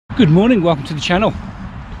Good morning, welcome to the channel.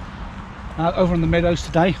 Over on the meadows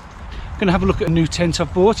today, I'm going to have a look at a new tent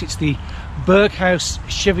I've bought. It's the Berghaus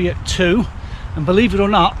Cheviot 2, and believe it or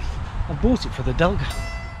not, I bought it for the dog.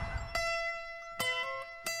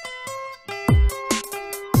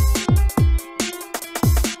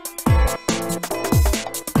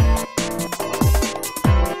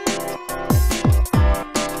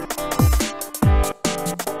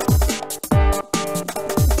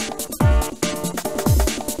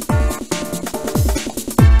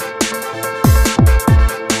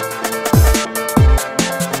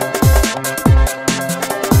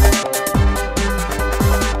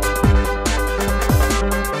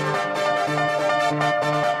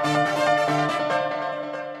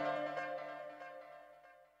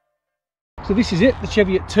 So this is it, the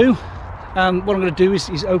Cheviot 2. What I'm going to do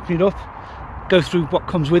is open it up, go through what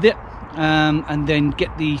comes with it, and then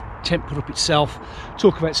get the tent put up itself,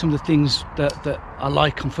 talk about some of the things that I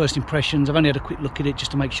like on first impressions. I've only had a quick look at it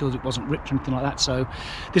just to make sure that it wasn't ripped or anything like that, so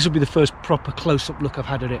this will be the first proper close-up look I've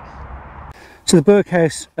had at it. So the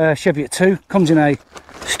Berghaus Cheviot 2 comes in a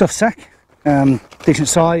stuff sack, decent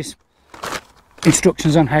size,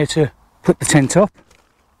 instructions on how to put the tent up.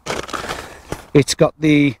 It's got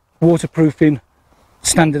the waterproofing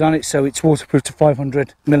standard on it, so it's waterproof to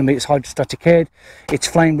 500mm hydrostatic head, it's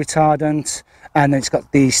flame retardant, and then it's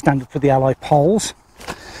got the standard for the alloy poles.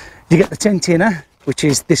 You get the tent inner, which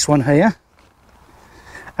is this one here,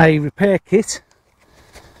 a repair kit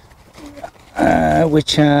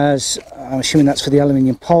which has, I'm assuming that's for the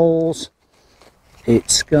aluminium poles.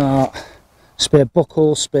 It's got spare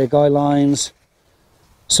buckles, spare guy lines,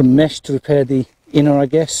 some mesh to repair the inner, I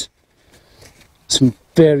guess, some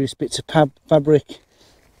various bits of fabric,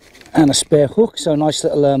 and a spare hook. So nice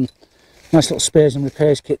little spares and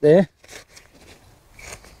repairs kit there.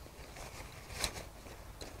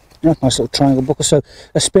 Yeah, nice little triangle buckle. So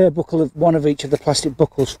a spare buckle of one of each of the plastic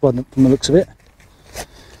buckles from the looks of it.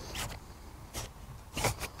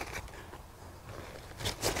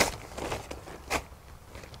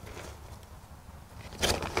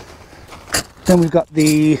 Then we've got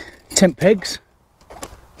the tent pegs.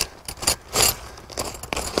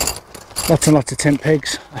 Lots and lots of tent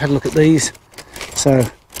pegs. I had a look at these, so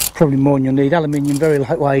probably more than you'll need. Aluminium, very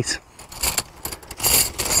lightweight.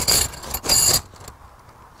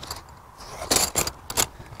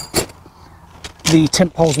 The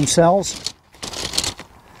tent poles themselves,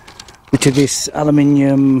 which are this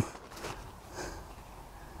aluminium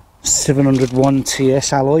 701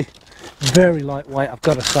 TS alloy, very lightweight. I've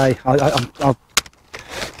got to say, I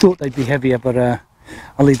thought they'd be heavier, but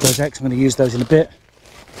I'll leave those out because I'm going to use those in a bit.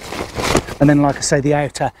 And then, like I say, the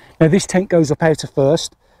outer. Now this tent goes up outer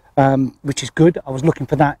first, which is good. I was looking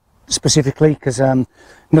for that specifically because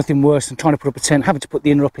nothing worse than trying to put up a tent, having to put the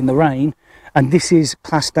inner up in the rain. And this is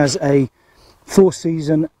classed as a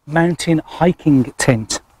 4-season mountain hiking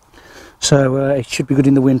tent. So it should be good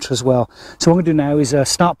in the winter as well. So what I'm going to do now is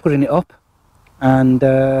start putting it up and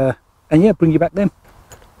yeah, bring you back then.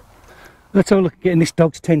 Let's have a look at getting this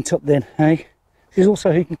dog's tent up then, hey? This is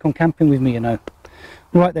also who can come camping with me, you know.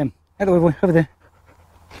 Right then. Over there.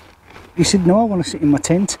 You said, no, I want to sit in my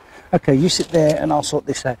tent. Okay, you sit there and I'll sort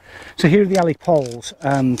this out. So here are the alley poles.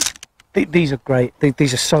 These are great.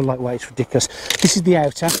 These are so lightweight, it's ridiculous. This is the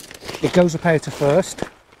outer. It goes up outer first.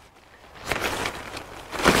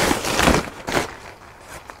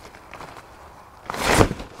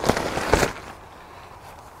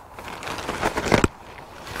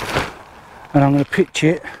 And I'm going to pitch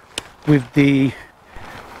it with the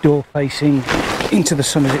door facing into the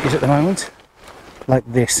sun as it is at the moment, like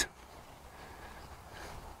this.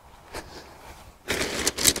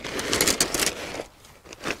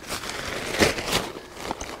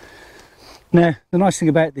 Now the nice thing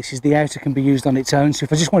about this is the outer can be used on its own, so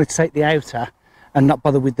if I just wanted to take the outer and not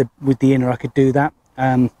bother with the inner, I could do that.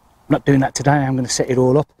 I'm not doing that today. I'm going to set it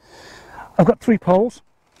all up. I've got 3 poles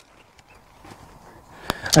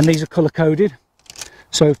and these are colour coded,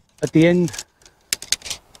 so at the end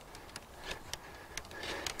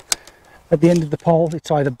of the pole it's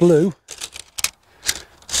either blue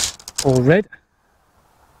or red,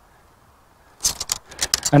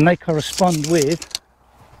 and they correspond with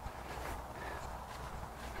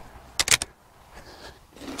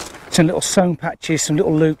some little sewn patches, some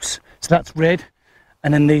little loops. So that's red,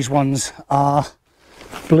 and then these ones are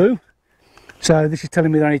blue. So this is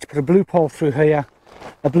telling me that I need to put a blue pole through here,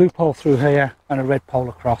 a blue pole through here, and a red pole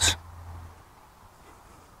across.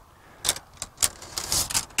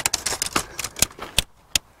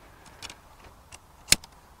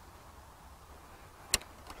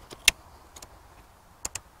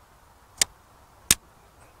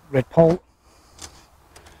 red pole,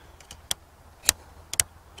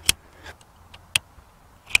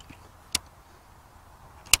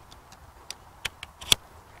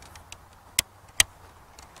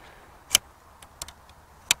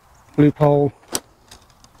 blue pole.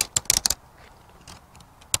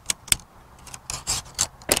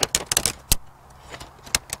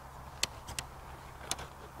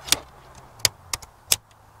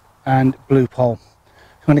 And blue pole.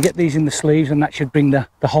 I'm going to get these in the sleeves and that should bring the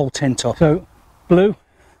whole tent up. So blue,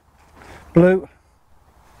 blue,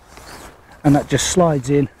 and that just slides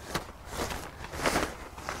in.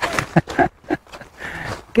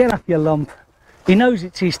 Get off your lump. He knows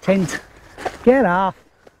it's his tent. Get off.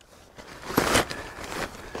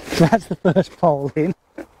 So that's the first pole in.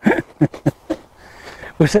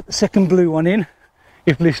 We'll set the second blue one in,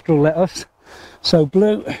 if Lister will let us. So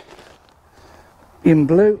blue, in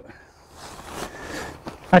blue.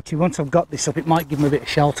 Actually, once I've got this up, it might give them a bit of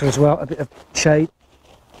shelter as well, a bit of shade.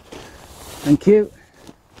 Thank you.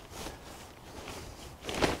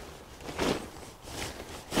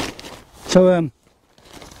 So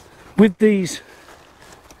with these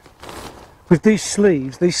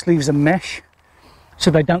sleeves are mesh, so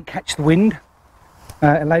they don't catch the wind.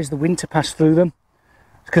 It allows the wind to pass through them,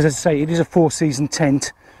 because as I say, it is a 4-season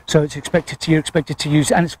tent, so it's you're expected to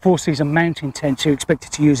use, and it's a 4-season mountain tent, so you're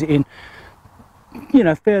expected to use it in, you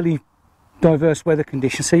know, fairly diverse weather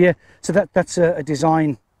conditions. So yeah, so that's a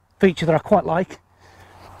design feature that I quite like.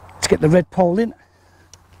 Let's get the red pole in.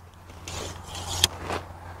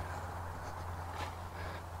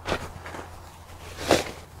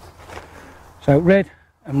 So red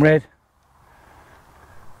and red.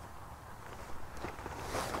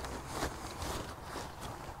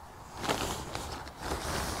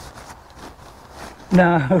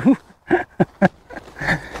 No.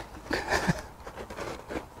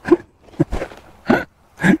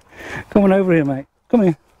 Come on over here, mate. Come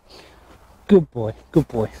here. Good boy, good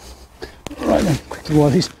boy. Right then, quickly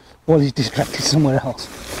while he's distracted somewhere else.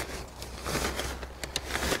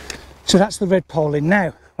 So that's the red pole in. Now,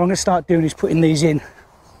 what I'm going to start doing is putting these in.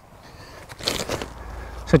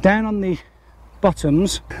 So down on the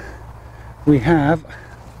bottoms, we have,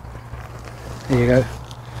 there you go,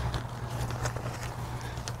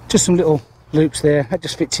 just some little loops there. That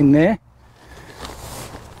just fits in there.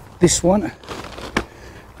 This one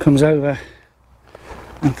comes over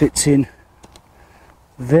and fits in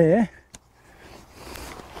there.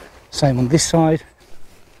 Same on this side.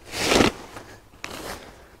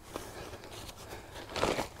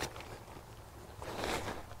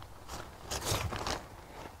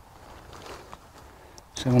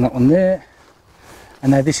 Same on that one there.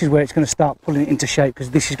 And now this is where it's going to start pulling it into shape, because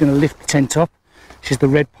this is going to lift the tent up. This is the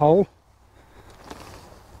red pole.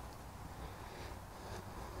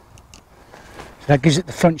 So that gives it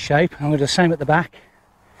the front shape. I'm going to do the same at the back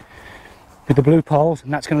with the blue poles,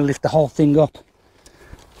 and that's going to lift the whole thing up.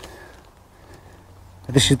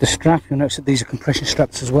 This is the strap. You'll notice that these are compression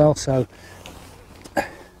straps as well, so that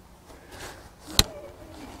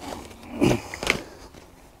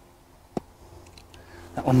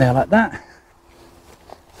one there like that.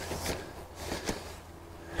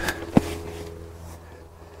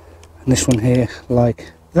 And this one here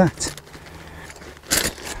like that.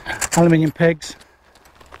 Aluminium pegs.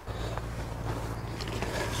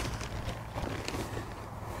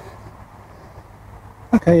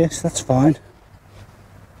 Okay, yes, that's fine.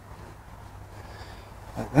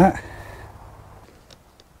 Like that.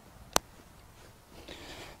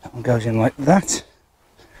 That one goes in like that.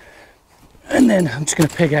 And then I'm just going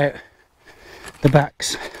to peg out the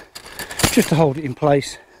backs just to hold it in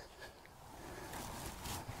place.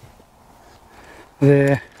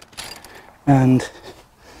 There and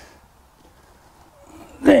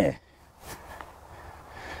there.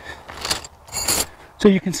 So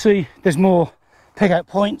you can see there's more peg out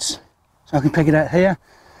points, so I can peg it out here,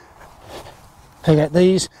 peg out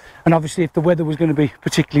these, and obviously if the weather was going to be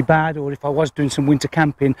particularly bad, or if I was doing some winter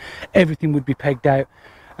camping, everything would be pegged out,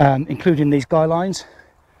 including these guy lines.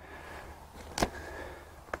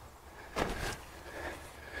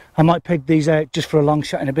 I might peg these out just for a long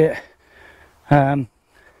shot in a bit. But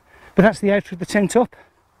that's the outer of the tent up.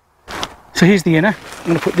 So here's the inner. I'm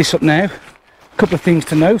going to put this up now. A couple of things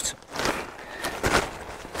to note.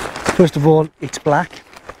 First of all, it's black.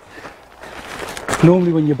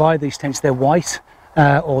 Normally when you buy these tents they're white,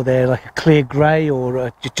 or they're like a clear grey,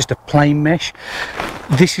 or just a plain mesh.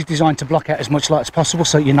 This is designed to block out as much light as possible,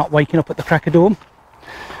 so you're not waking up at the crack of dawn.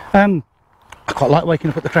 I quite like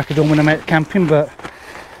waking up at the crack of dawn when I'm out camping, but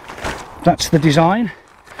that's the design.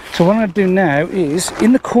 So what I'm going to do now is,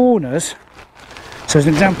 in the corners, so as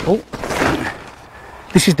an example,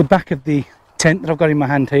 this is the back of the tent that I've got in my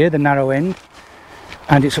hand here, the narrow end,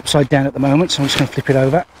 and it's upside down at the moment, so I'm just going to flip it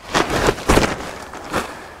over.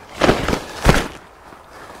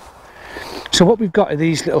 So what we've got are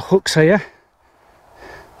these little hooks here,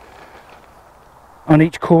 on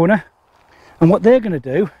each corner, and what they're going to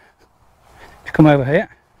do, if you come over here,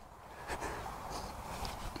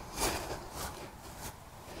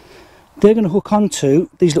 they're going to hook onto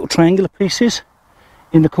these little triangular pieces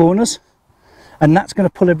in the corners, and that's going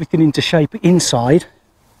to pull everything into shape inside.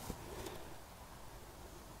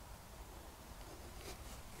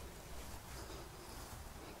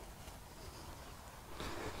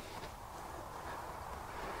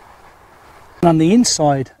 And on the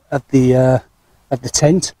inside of the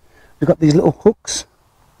tent, we've got these little hooks,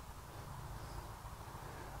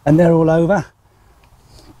 and they're all over,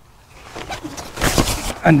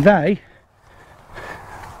 and they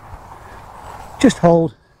just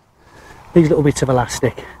hold these little bits of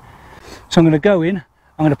elastic. So I'm going to go in,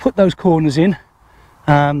 I'm going to put those corners in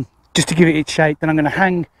just to give it its shape, then I'm going to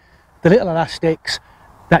hang the little elastics.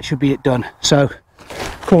 That should be it done. So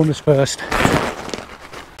corners first.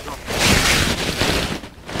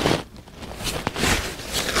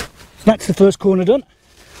 That's the first corner done.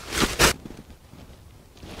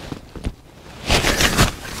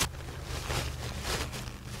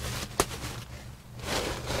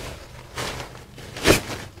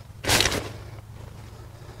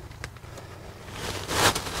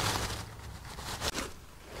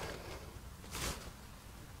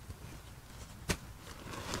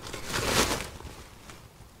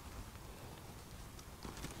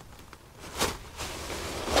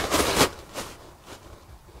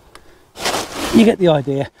 You get the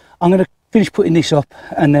idea. I'm going to finish putting this up,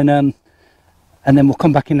 and then we'll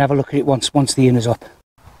come back and have a look at it once the inner's up.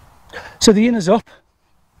 So the inner's up.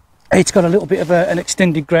 It's got a little bit of an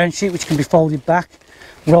extended ground sheet which can be folded back,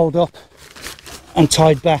 rolled up and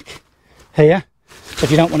tied back here. So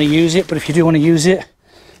if you don't want to use it, but if you do want to use it,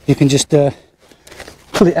 you can just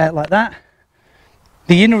pull it out like that.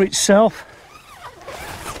 The inner itself,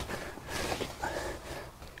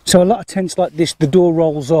 so a lot of tents like this, the door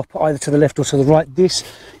rolls up either to the left or to the right. This,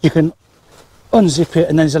 you can unzip it,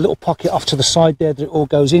 and then there's a little pocket off to the side there that it all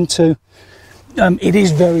goes into. It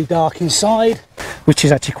is very dark inside, which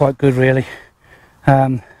is actually quite good really.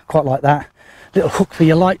 Quite like that. Little hook for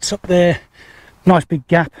your lights up there. Nice big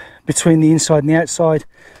gap between the inside and the outside.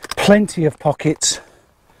 Plenty of pockets.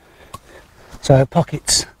 So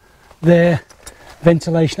pockets there.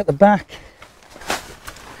 Ventilation at the back.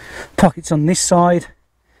 Pockets on this side.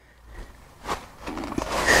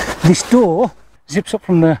 This door zips up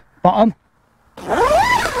from the bottom,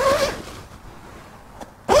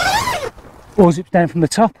 or zips down from the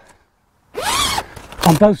top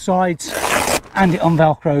on both sides, and it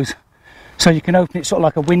unvelcros, so you can open it sort of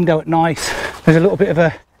like a window at night. There's a little bit of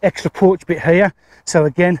a extra porch bit here, so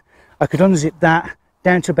again I could unzip that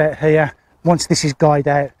down to about here. Once this is guyed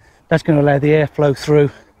out, that's going to allow the airflow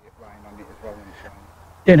through,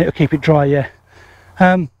 and it'll keep it dry. Yeah.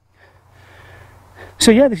 So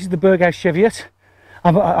yeah, this is the Berghaus Cheviot.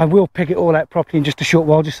 I will pick it all out properly in just a short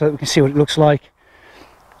while, just so that we can see what it looks like.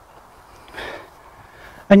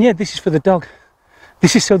 And yeah, this is for the dog.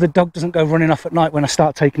 This is so the dog doesn't go running off at night when I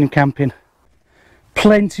start taking him camping.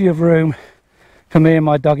 Plenty of room for me and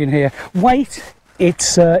my dog in here. Weight,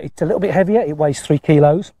 it's a little bit heavier. It weighs 3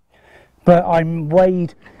 kilos, but I'm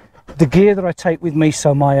weighed. The gear that I take with me,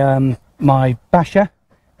 so my basher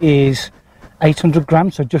is 800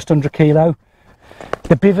 grams, so just under a kilo.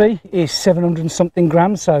 The bivvy is 700 and something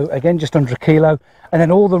grams, so again just under a kilo. And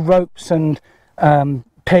then all the ropes and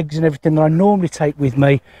pegs and everything that I normally take with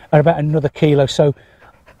me are about another kilo. So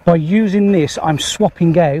by using this, I'm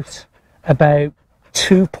swapping out about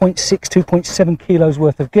 2.6, 2.7 kilos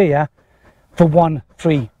worth of gear for one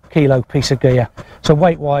 3 kilo piece of gear. So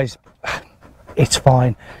weight wise, it's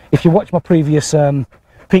fine. If you watch my previous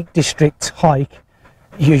Peak District hike,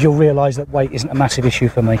 you'll realise that weight isn't a massive issue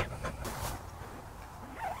for me.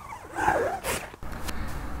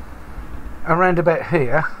 Around about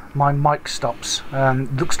here, my mic stops.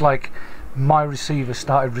 Looks like my receiver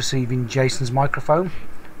started receiving Jason's microphone,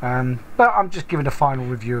 but I'm just giving a final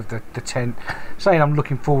review of the tent, saying I'm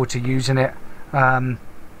looking forward to using it. I've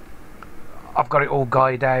got it all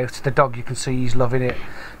guyed out. The dog, you can see he's loving it,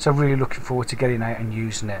 so really looking forward to getting out and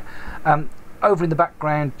using it. Over in the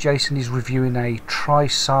background, Jason is reviewing a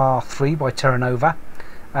Trisar 3 by Terra Nova.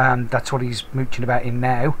 That's what he's mooching about in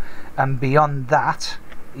now, and beyond that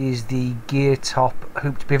is the Gear Top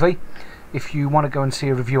hooped bivvy. If you want to go and see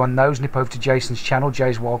a review on those, nip over to Jason's channel,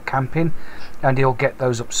 Jay's Wild Camping, and he'll get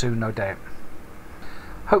those up soon, no doubt.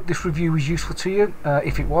 Hope this review was useful to you.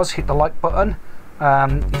 If it was, hit the like button.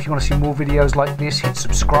 If you want to see more videos like this, hit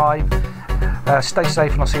subscribe. Stay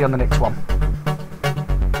safe, and I'll see you on the next one.